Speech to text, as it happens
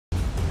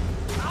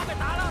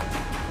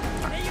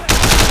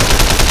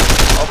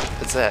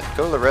What's that?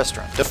 Go to the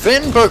restaurant.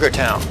 Defend Burger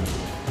Town!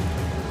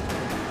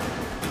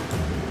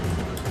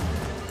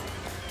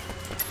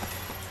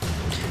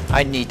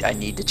 I need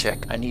to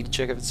check. I need to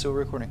check if it's still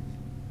recording.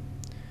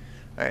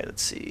 Alright,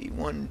 let's see.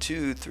 1,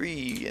 2,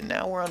 3, and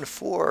now we're on to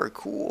 4.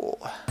 Cool.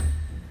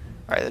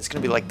 Alright, that's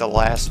gonna be like the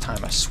last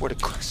time. I swear to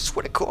God. I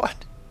swear to God.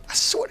 I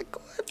swear to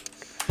God.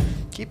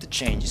 Keep the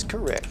change is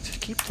correct.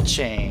 Keep the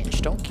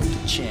change. Don't keep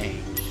the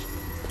change.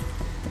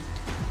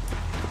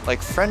 Like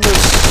Friendo's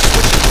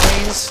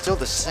switching lanes, still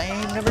the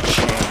same, never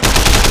change.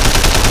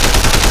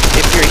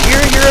 If you're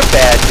here, you're a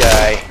bad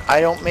guy.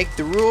 I don't make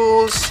the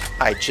rules.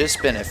 I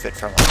just benefit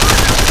from them.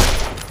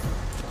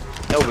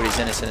 Nobody's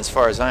innocent as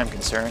far as I'm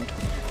concerned.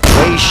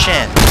 Wei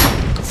Shen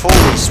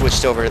fully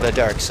switched over to the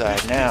dark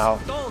side now.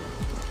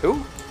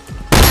 Who?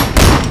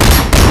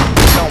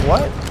 On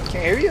what?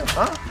 Can't hear you,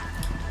 huh?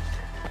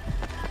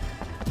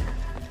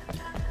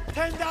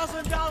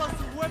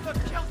 $10,000 worth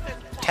of killing.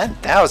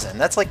 10,000?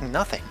 That's like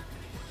nothing.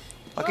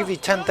 I'll give you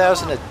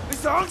 10,000 to...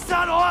 Mr.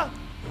 Hong-san, or?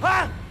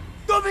 Huh?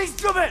 Don't be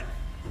stupid!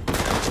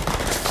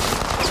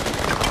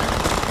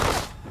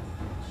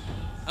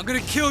 I'm gonna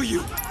kill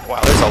you.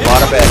 Wow, there's a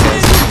lot of bad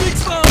guys.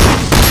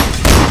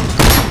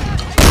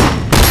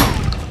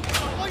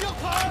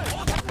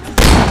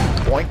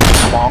 Boink,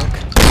 bonk,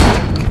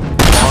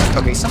 bonk.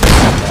 Okay, something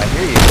like that.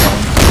 Here you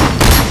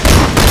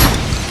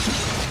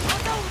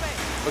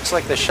go. Looks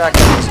like the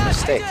shotgun was a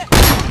mistake.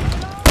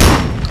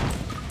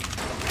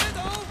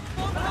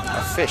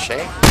 A fish, eh?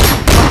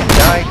 Fucking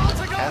die,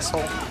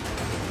 asshole.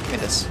 Give me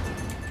this.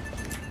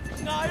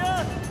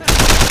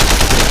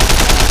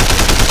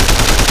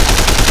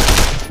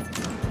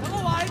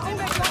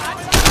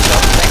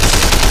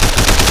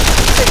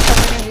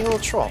 You little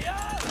troll.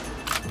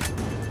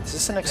 Is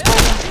this an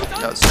explosion?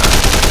 No, it's not.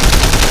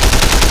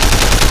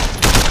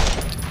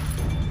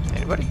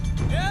 Anybody?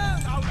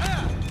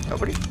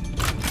 Nobody?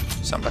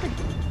 Somebody?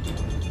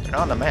 They're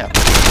not on the map.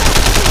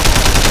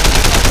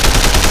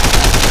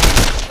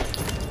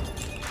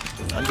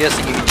 I'm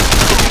guessing you can just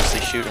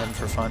continuously shoot him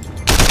for fun.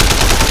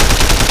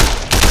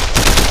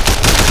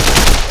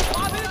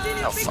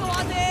 Oh, fuck.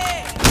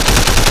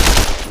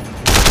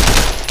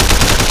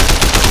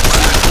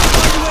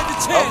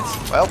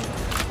 Oh, well,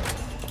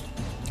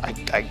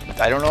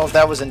 I don't know if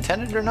that was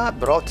intended or not,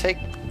 but I'll take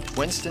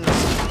Winston's.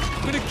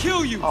 I'm gonna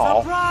kill you.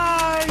 Oh.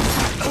 Surprise!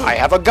 I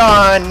have a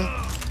gun.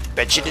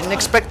 Bet you didn't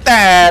expect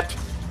that.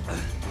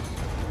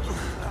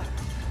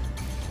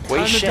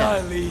 Wei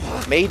Shen,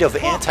 made of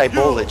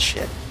anti-bullet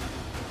shit.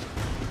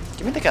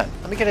 Give me the gun.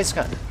 Let me get his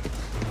gun.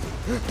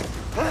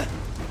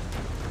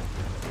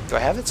 Do I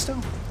have it still?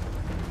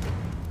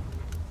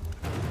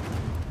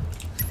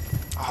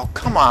 Oh,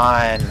 come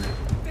on.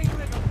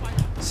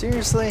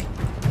 Seriously?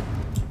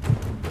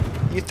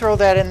 You throw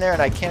that in there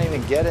and I can't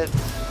even get it?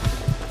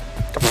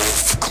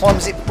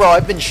 Clumsy. Bro,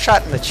 I've been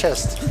shot in the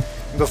chest.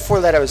 And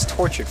before that I was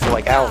tortured for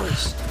like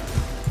hours.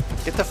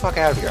 Get the fuck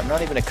out of here. I'm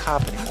not even a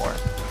cop anymore.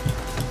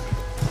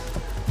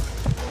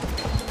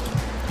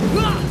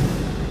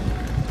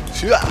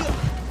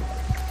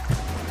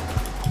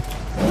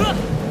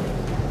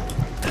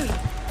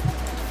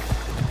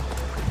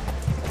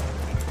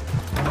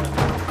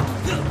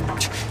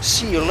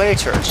 See you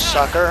later,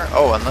 sucker.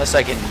 Oh, unless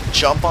I can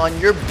jump on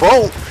your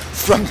boat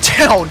from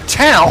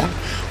downtown.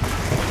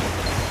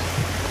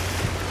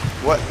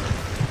 What?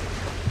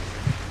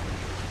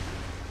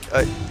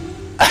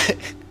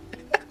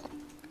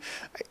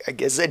 I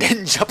guess I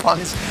didn't jump on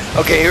this.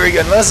 Okay, here we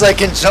go. Unless I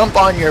can jump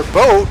on your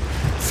boat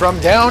from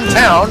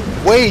downtown,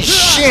 Wei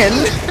Shen.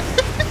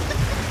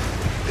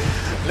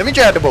 Let me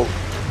drive the boat.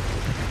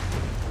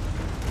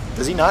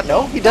 Does he not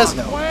know? He does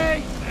know.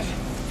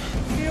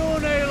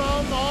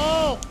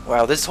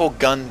 Wow, this whole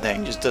gun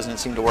thing just doesn't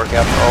seem to work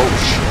out. Oh,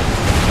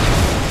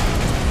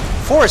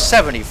 shit.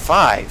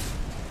 475?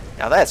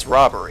 Now that's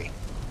robbery.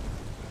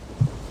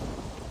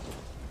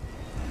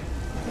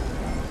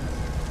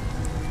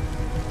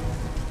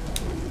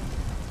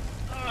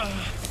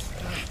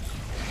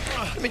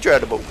 Let me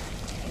drive the boat.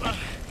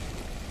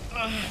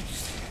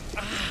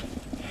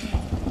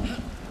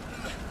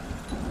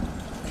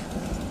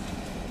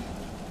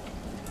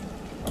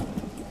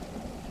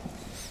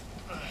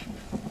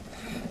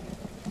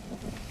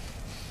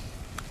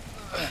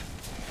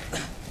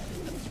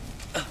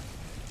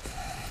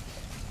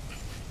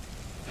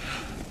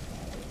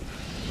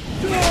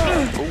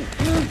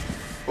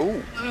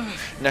 Ooh.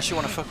 Now she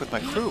wanna fuck with my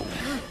crew.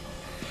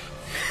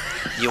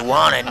 You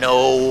wanna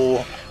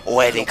know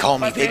why they call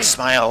me Big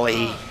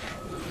Smiley?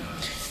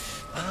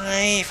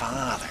 My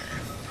father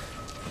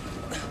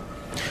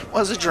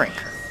was a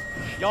drinker.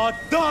 You're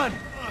done!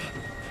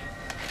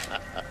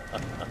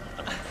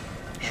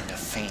 And a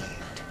fiend.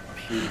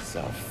 Piece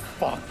of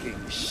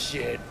fucking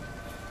shit.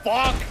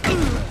 Fuck!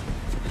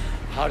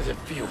 How does it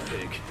feel,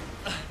 Pig?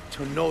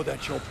 To know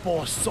that your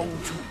boss sold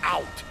you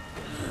out?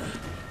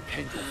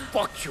 And you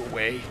fucked your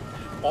way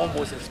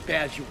almost as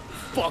bad as you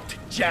fucked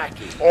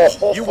Jackie.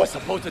 Oh. You were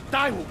supposed to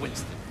die with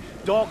Winston.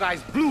 Dog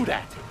Eyes blew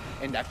that.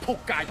 And that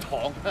poke guy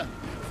Tong,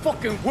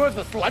 fucking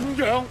worthless Lan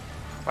Yang.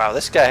 Wow,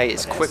 this guy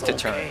is quick to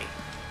turn.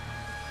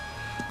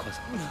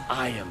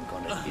 I am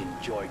gonna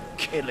enjoy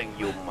killing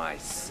you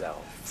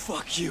myself.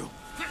 Fuck you.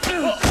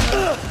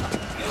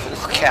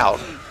 Look out.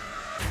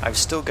 I've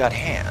still got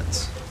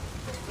hands.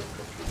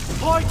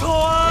 Pointer!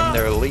 And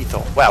they're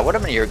lethal. Wow, what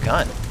happened to your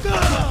gun?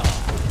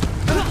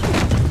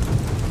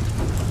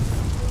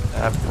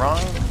 Wrong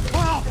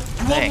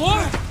thing.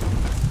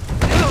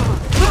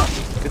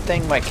 Good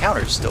thing my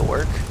counters still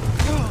work.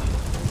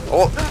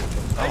 Oh,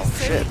 oh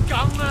shit.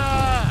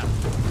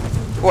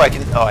 Oh, I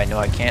can. Oh, I know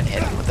I can't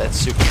hit him with that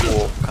super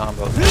cool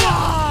combo.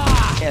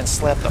 Can't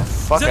slap the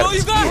fuck out of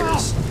his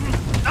ears.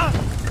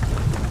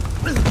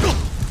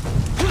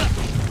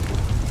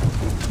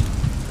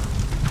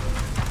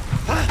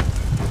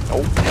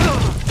 Nope.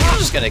 I'm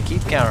just gonna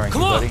keep countering you,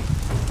 buddy.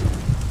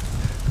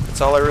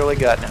 That's all I really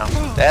got now.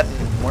 That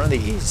and one of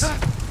these. And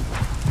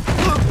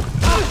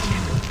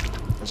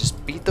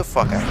just beat the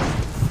fuck out of him.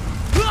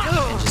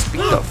 And just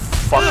beat the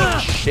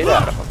fucking shit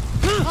out of him.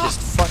 Just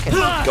fucking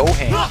go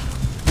ham.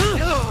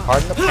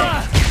 Pardon the pain.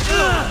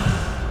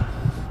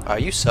 Oh,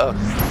 you suck.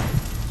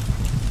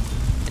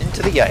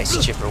 Into the ice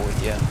chipper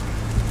with you.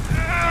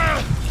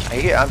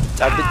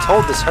 I've been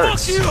told this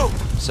hurts.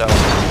 So,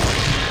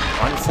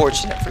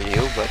 unfortunate for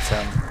you, but,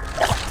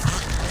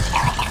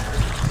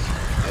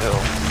 ew.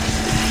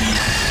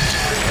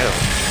 Ew.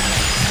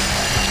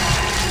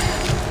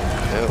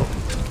 Ew.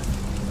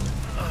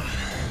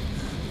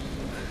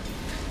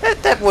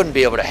 That wouldn't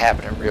be able to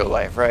happen in real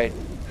life, right?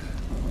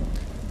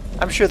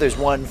 I'm sure there's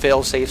one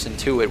fail-safes and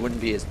two it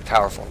wouldn't be as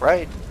powerful,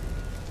 right?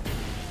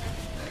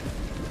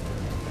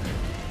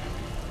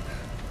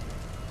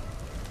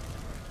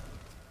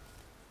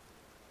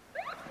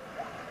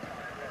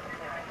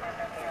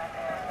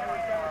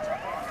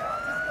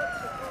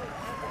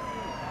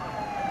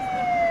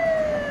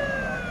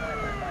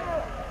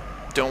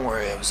 Don't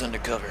worry, I was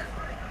undercover.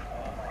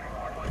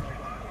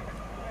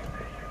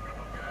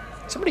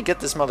 Somebody get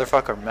this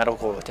motherfucker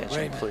medical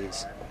attention,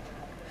 please.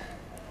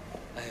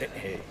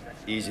 Hey,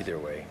 easy there,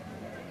 Way.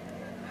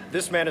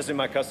 This man is in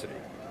my custody.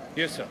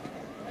 Yes, sir.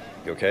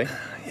 You okay?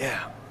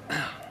 Yeah.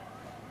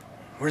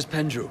 Where's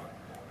Pendrew?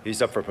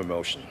 He's up for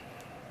promotion.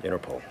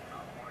 Interpol.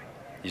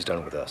 He's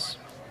done with us.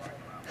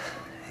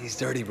 He's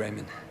dirty,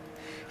 Raymond.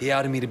 He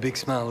outed me to Big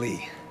Smile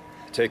Lee.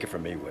 Take it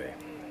from me, Way.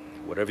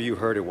 Whatever you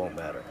heard, it won't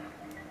matter.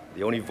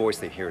 The only voice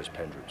they hear is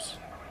Pendrew's.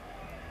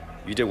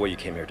 You did what you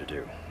came here to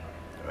do,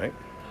 all right?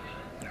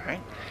 All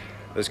right.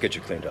 Let's get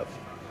you cleaned up.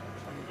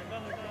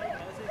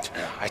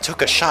 I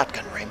took a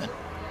shotgun, Raymond.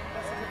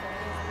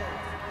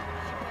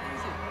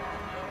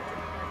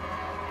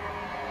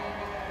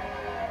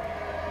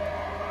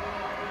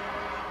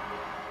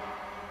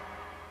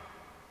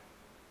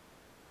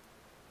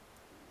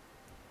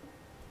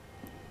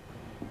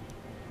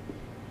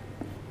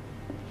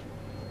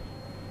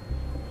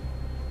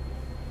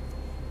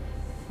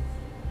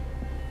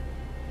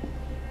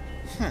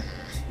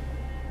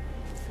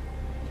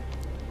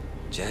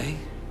 Jay?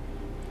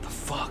 The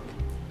fuck?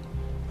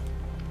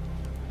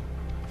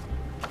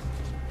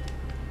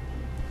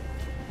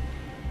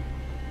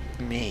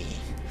 Me?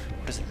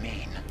 What does it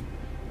mean?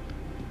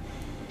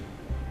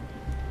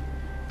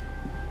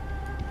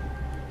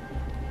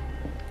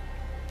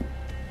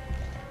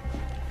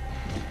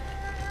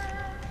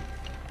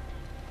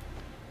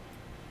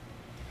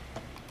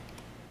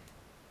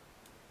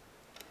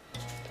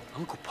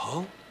 Uncle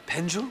Po?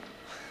 Pendrew?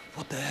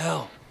 What the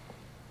hell?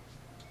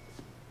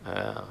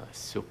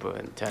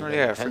 Superintendent. Oh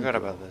yeah, I forgot Pendlew.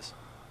 about this.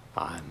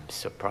 I'm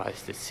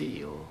surprised to see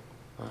you.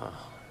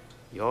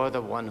 You're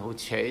the one who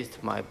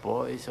chased my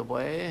boys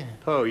away?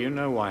 Oh, you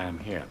know why I'm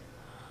here.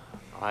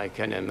 I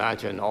can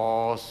imagine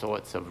all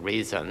sorts of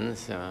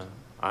reasons.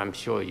 I'm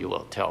sure you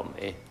will tell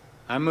me.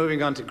 I'm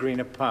moving on to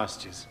greener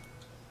pastures,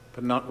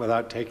 but not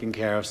without taking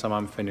care of some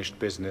unfinished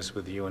business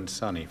with you and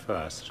Sonny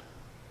first.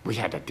 We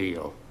had a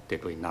deal,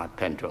 did we not,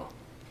 Pendrew?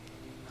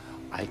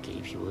 I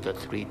gave you the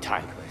 3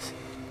 Tigers.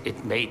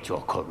 It made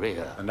your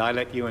career. And I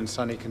let you and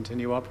Sonny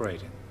continue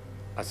operating.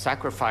 A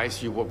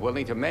sacrifice you were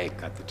willing to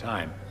make. At the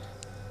time.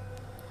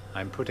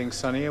 I'm putting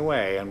Sonny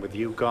away, and with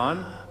you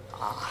gone,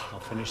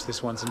 I'll finish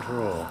this once and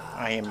for all.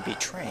 I am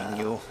betraying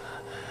you.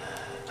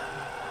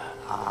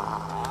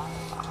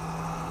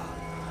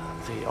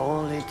 The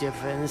only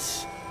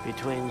difference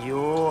between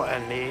you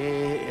and me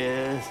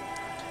is...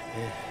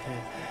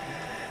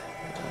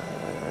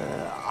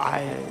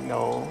 I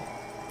know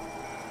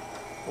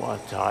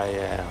what I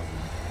am.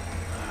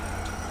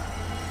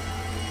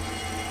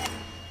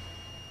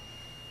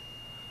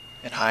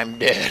 And I'm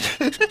dead.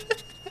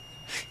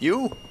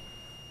 You?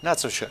 Not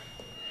so sure.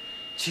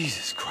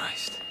 Jesus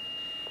Christ.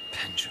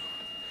 Pendrew,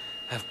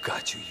 I've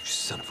got you, you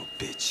son of a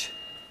bitch.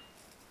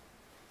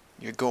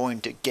 You're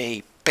going to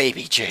gay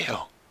baby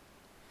jail.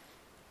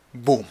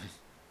 Boom.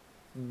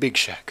 Big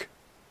Shack.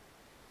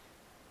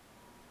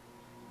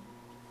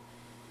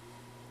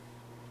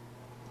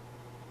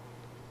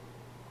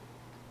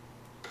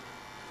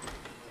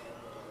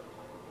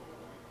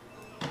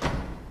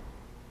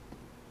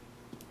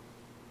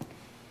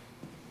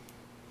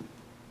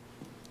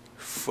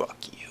 Fuck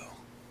you.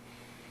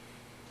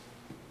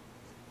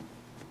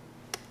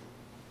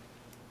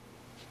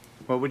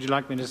 What would you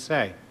like me to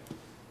say?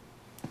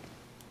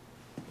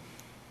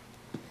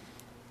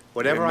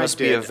 Whatever I must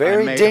did, be a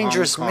very I made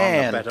dangerous Hong Kong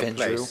man, a better Pendrew.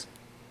 place.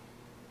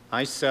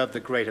 I served the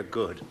greater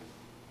good.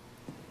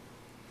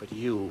 But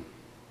you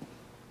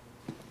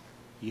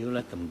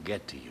let them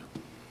get to you.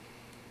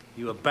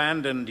 You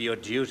abandoned your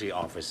duty,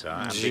 officer,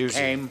 and Duty.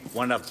 became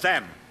one of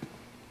them.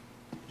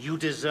 You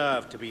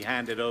deserve to be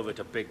handed over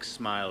to Big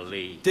Smile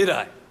Lee. Did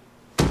I?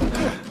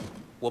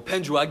 Well,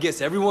 Pendrew, I guess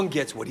everyone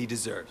gets what he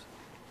deserves.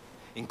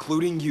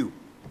 Including you.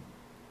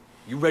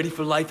 You ready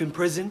for life in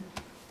prison?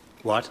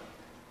 What?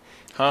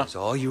 Huh? 'Cause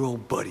all your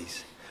old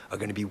buddies are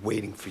gonna be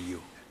waiting for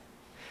you.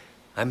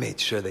 I made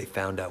sure they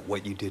found out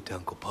what you did to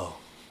Uncle Poe.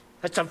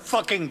 That's a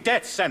fucking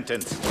death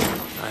sentence.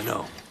 I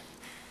know.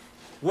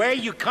 Where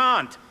you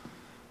can't.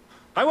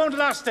 I won't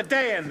last a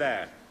day in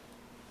there.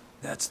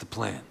 That's the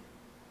plan.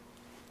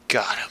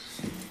 Got him.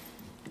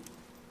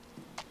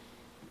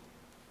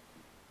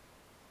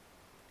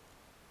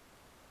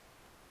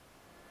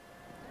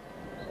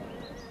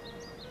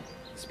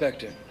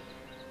 Inspector,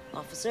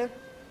 Officer?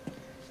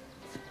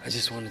 I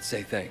just wanted to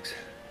say thanks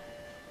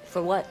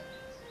For what?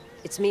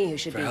 It's me who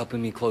should for be...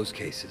 helping me close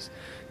cases.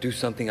 Do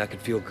something I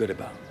could feel good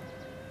about.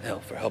 Hell,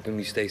 for helping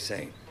me stay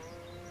sane.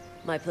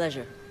 My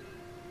pleasure.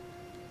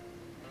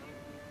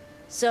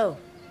 So,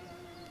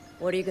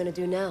 what are you gonna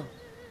do now?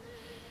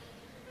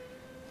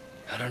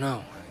 I don't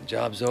know.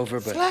 Job's over,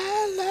 but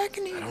Fly like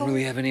an I eagle. don't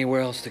really have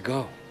anywhere else to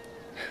go.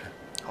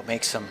 I'll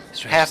make some Strange to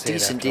say it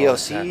half-decent after all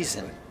that's DLCs,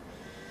 happened,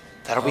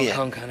 and that'll Hong be it.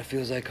 Kong kind of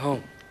feels like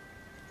home.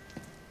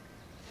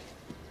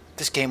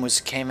 This game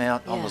came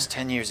out Yeah. almost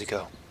 10 years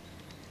ago.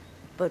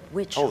 But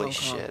which Holy Hong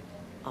Kong, shit.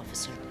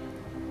 officer?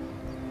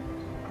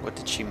 What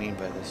did she mean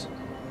by this?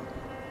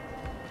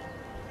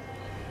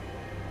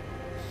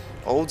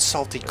 Old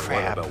salty What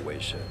crab, about Wei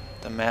Shen?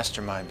 the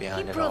mastermind He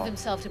behind it proved all.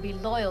 himself to be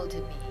loyal to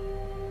me,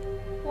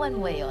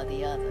 one way or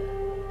the other.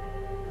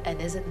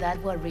 And isn't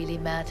that what really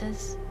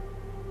matters?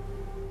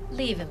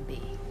 Leave him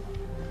be.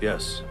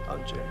 Yes,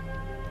 Anjay.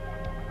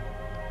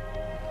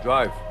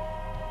 Drive.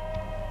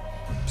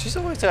 She's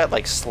always got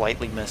like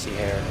slightly messy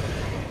hair.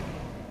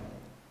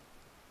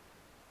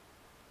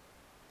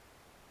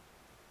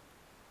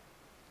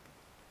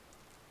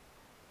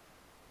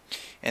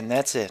 And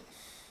that's it.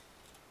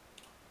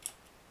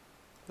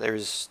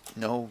 There's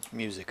no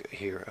music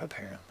here,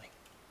 apparently.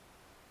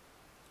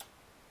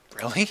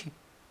 Really?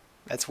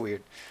 That's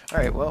weird.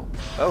 Alright, well.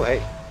 Oh,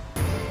 hey.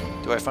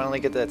 Do I finally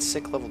get that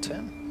sick level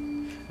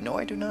 10? No,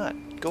 I do not.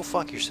 Go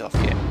fuck yourself,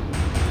 game.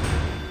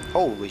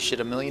 Holy shit,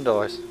 $1 million.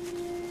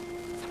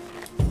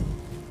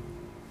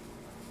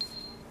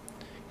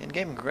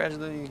 In-game,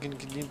 congratulations, you can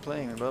continue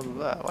playing, blah, blah,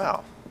 blah.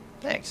 Wow.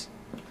 Thanks.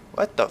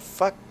 What the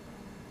fuck?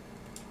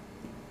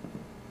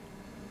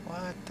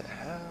 What the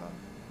hell?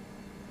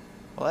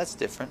 Well, that's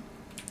different.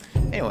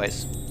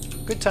 Anyways,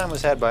 good time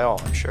was had by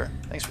all, I'm sure.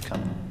 Thanks for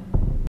coming.